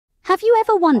Have you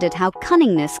ever wondered how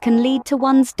cunningness can lead to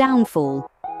one's downfall?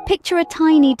 Picture a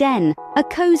tiny den, a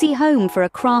cozy home for a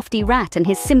crafty rat and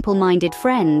his simple-minded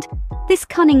friend. This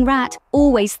cunning rat,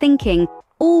 always thinking,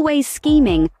 always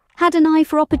scheming, had an eye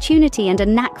for opportunity and a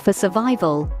knack for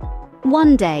survival.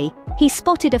 One day, he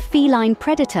spotted a feline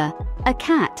predator, a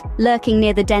cat, lurking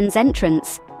near the den's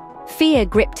entrance. Fear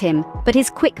gripped him, but his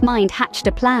quick mind hatched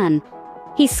a plan.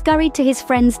 He scurried to his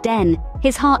friend's den,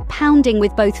 his heart pounding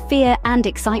with both fear and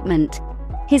excitement.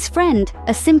 His friend,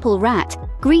 a simple rat,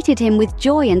 greeted him with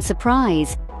joy and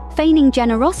surprise. Feigning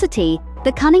generosity,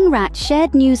 the cunning rat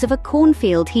shared news of a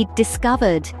cornfield he'd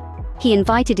discovered. He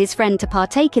invited his friend to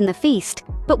partake in the feast,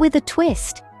 but with a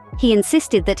twist. He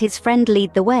insisted that his friend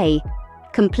lead the way.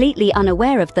 Completely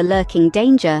unaware of the lurking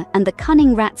danger and the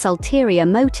cunning rat's ulterior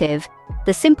motive,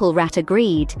 the simple rat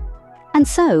agreed. And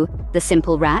so, the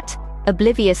simple rat,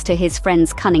 oblivious to his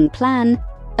friend's cunning plan,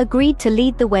 agreed to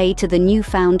lead the way to the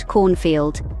newfound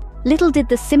cornfield. Little did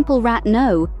the simple rat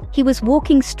know, he was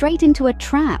walking straight into a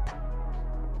trap.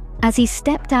 As he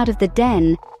stepped out of the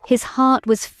den, his heart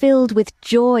was filled with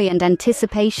joy and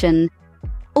anticipation.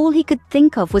 All he could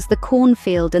think of was the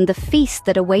cornfield and the feast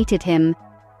that awaited him.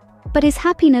 But his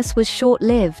happiness was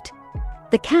short-lived.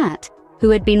 The cat,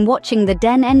 who had been watching the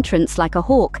den entrance like a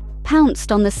hawk,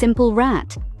 pounced on the simple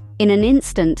rat. In an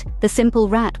instant, the simple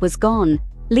rat was gone,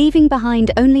 leaving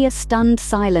behind only a stunned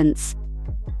silence.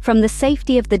 From the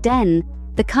safety of the den,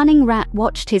 the cunning rat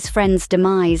watched his friend's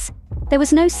demise. There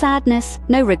was no sadness,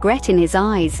 no regret in his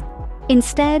eyes.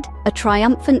 Instead, a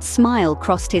triumphant smile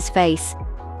crossed his face.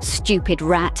 "Stupid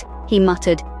rat," he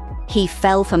muttered. "He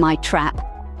fell for my trap."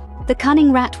 The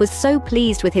cunning rat was so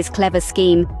pleased with his clever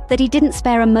scheme that he didn't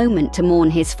spare a moment to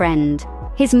mourn his friend.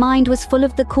 His mind was full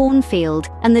of the cornfield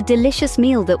and the delicious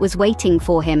meal that was waiting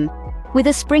for him. With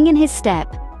a spring in his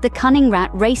step, the cunning rat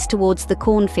raced towards the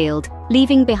cornfield,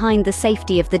 leaving behind the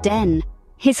safety of the den.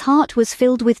 His heart was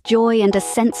filled with joy and a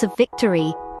sense of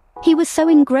victory. He was so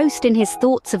engrossed in his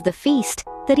thoughts of the feast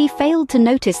that he failed to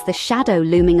notice the shadow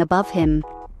looming above him.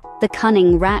 The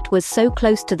cunning rat was so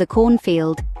close to the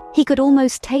cornfield, he could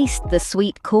almost taste the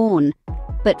sweet corn.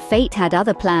 But fate had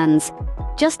other plans.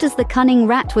 Just as the cunning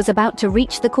rat was about to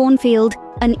reach the cornfield,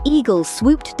 an eagle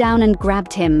swooped down and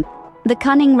grabbed him. The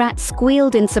cunning rat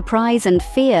squealed in surprise and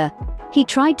fear. He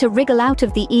tried to wriggle out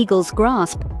of the eagle's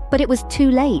grasp, but it was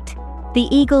too late. The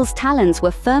eagle's talons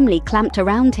were firmly clamped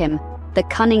around him. The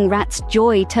cunning rat's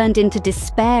joy turned into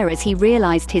despair as he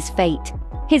realized his fate.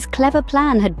 His clever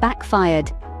plan had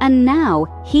backfired, and now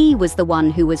he was the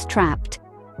one who was trapped.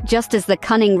 Just as the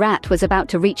cunning rat was about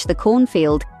to reach the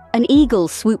cornfield, an eagle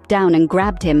swooped down and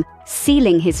grabbed him,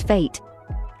 sealing his fate.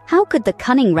 How could the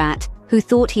cunning rat, who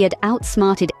thought he had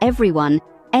outsmarted everyone,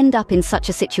 end up in such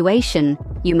a situation,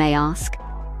 you may ask?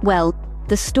 Well,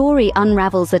 the story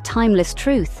unravels a timeless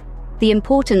truth, the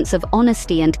importance of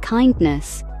honesty and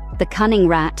kindness. The cunning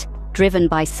rat, driven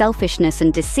by selfishness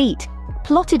and deceit,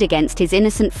 plotted against his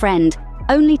innocent friend,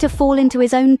 only to fall into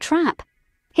his own trap.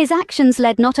 His actions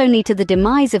led not only to the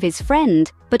demise of his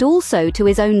friend, but also to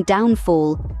his own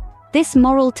downfall. This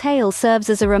moral tale serves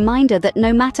as a reminder that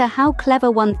no matter how clever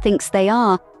one thinks they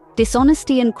are,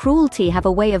 dishonesty and cruelty have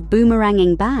a way of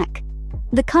boomeranging back.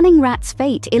 The cunning rat's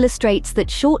fate illustrates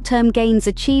that short-term gains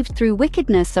achieved through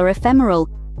wickedness are ephemeral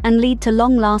and lead to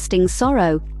long-lasting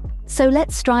sorrow. So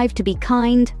let's strive to be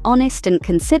kind, honest, and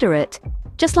considerate,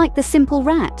 just like the simple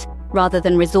rat, rather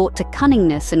than resort to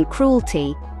cunningness and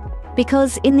cruelty.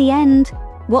 Because in the end,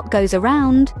 what goes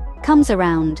around comes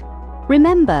around.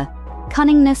 Remember,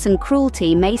 cunningness and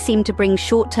cruelty may seem to bring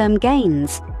short-term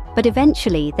gains, but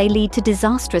eventually they lead to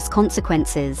disastrous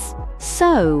consequences.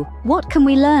 So, what can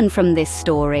we learn from this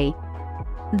story?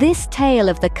 This tale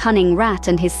of the cunning rat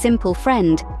and his simple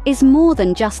friend is more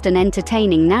than just an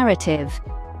entertaining narrative.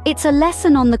 It's a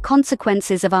lesson on the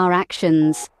consequences of our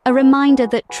actions, a reminder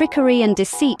that trickery and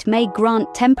deceit may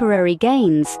grant temporary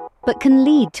gains, but can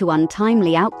lead to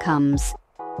untimely outcomes.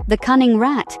 The cunning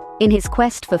rat, in his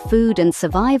quest for food and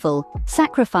survival,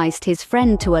 sacrificed his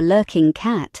friend to a lurking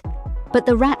cat. But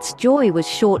the rat's joy was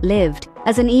short-lived,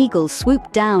 as an eagle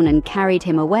swooped down and carried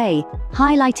him away,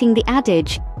 highlighting the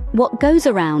adage, "What goes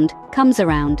around, comes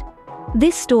around."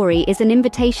 This story is an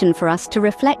invitation for us to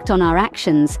reflect on our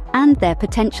actions and their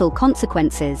potential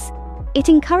consequences. It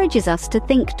encourages us to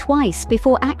think twice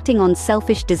before acting on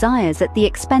selfish desires at the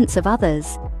expense of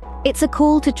others. It's a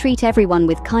call to treat everyone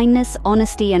with kindness,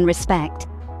 honesty, and respect.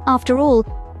 After all,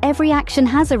 every action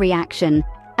has a reaction,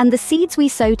 and the seeds we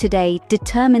sow today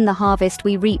determine the harvest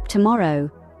we reap tomorrow.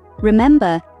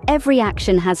 Remember, every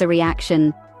action has a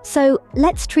reaction. So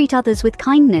let's treat others with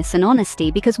kindness and honesty,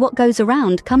 because what goes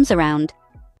around comes around.